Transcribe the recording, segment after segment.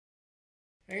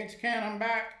Hey, it's Ken. I'm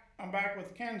back. I'm back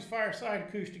with Ken's Fireside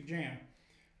Acoustic Jam.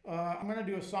 I'm going to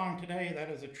do a song today that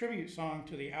is a tribute song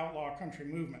to the Outlaw Country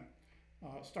movement.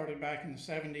 It started back in the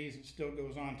 70s and still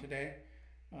goes on today.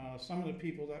 Some of the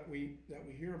people that we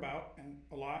hear about and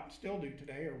a lot still do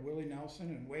today are Willie Nelson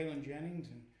and Waylon Jennings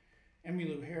and Emmy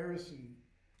Lou Harris and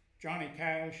Johnny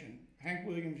Cash and Hank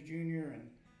Williams Jr. and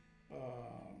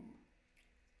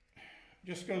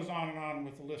just goes on and on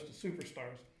with the list of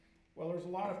superstars. Well, there's a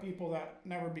lot of people that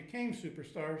never became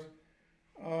superstars,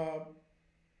 on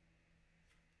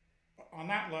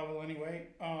that level anyway.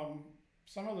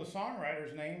 Some of the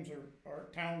songwriters' names are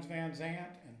Townes Van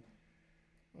Zandt and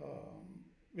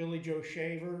Billie Joe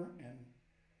and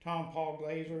Tompall.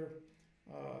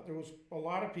 There was a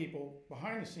lot of people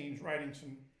behind the scenes writing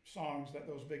some songs that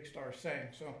those big stars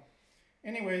sang. So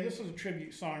anyway, this is a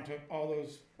tribute song to all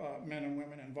those men and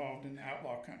women involved in the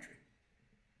outlaw country.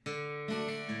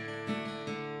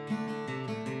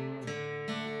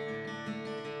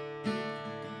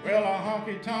 Well, a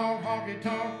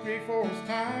honky-tonk before his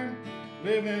time,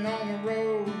 living on the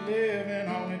road, living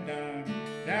on a dime,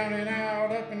 down and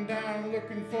out, up and down,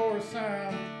 looking for a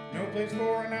sound. No place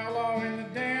for an outlaw in the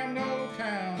damned old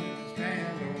town, in this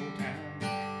damned old town.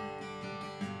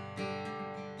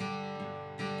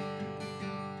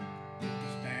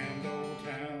 This damned old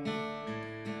town.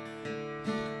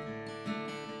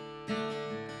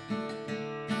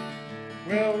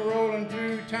 Well, rolling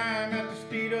through time at the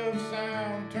speed of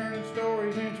sound, turning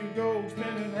stories into gold,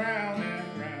 spinning round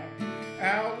and round.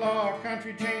 Outlaw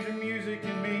country, changing music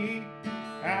in me.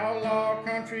 Outlaw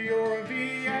country, you're a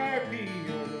VIP,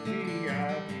 you're a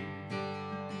VIP.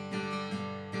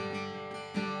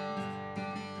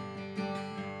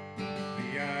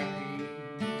 VIP.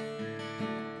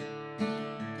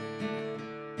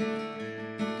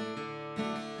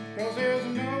 Cause there's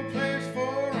no place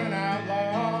for an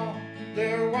outlaw.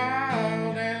 They're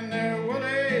wild and they're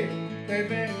woolly. They've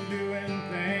been doing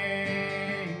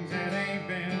things that ain't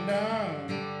been done.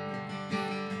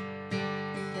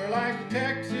 They're like the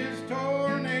Texas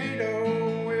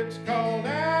tornado. It's called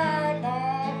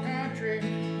Outlaw Country.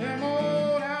 Them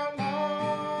old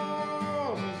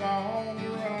outlaws is on the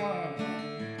run.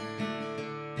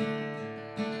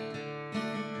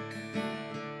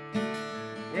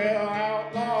 Well,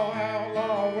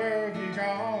 outlaw, where have you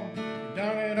gone? You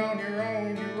done it on your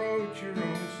own, you wrote your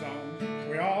own songs.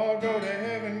 We all go to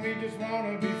heaven, we just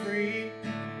want to be free.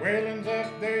 Waylon's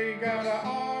up there, you got a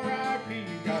R.I.P.,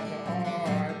 you got the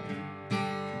R.I.P.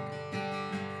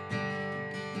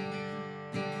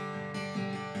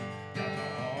 Got the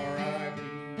R.I.P.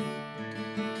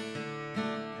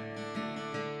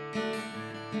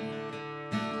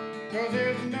 Cause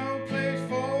there's no place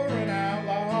for an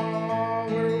outlaw.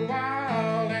 We're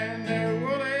wild and they're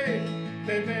woolly.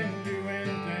 They've been doing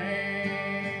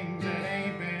things that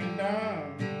ain't been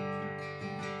done.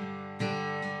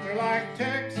 They're like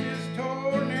Texas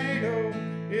tornado.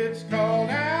 It's called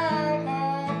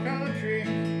Outlaw Country.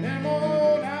 Them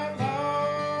old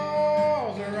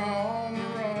outlaws are on the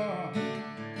run.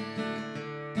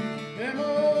 Them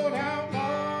old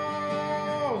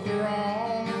outlaws are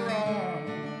on the run.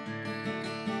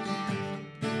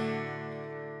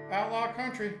 Outlaw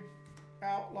Country.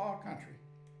 Outlaw Country.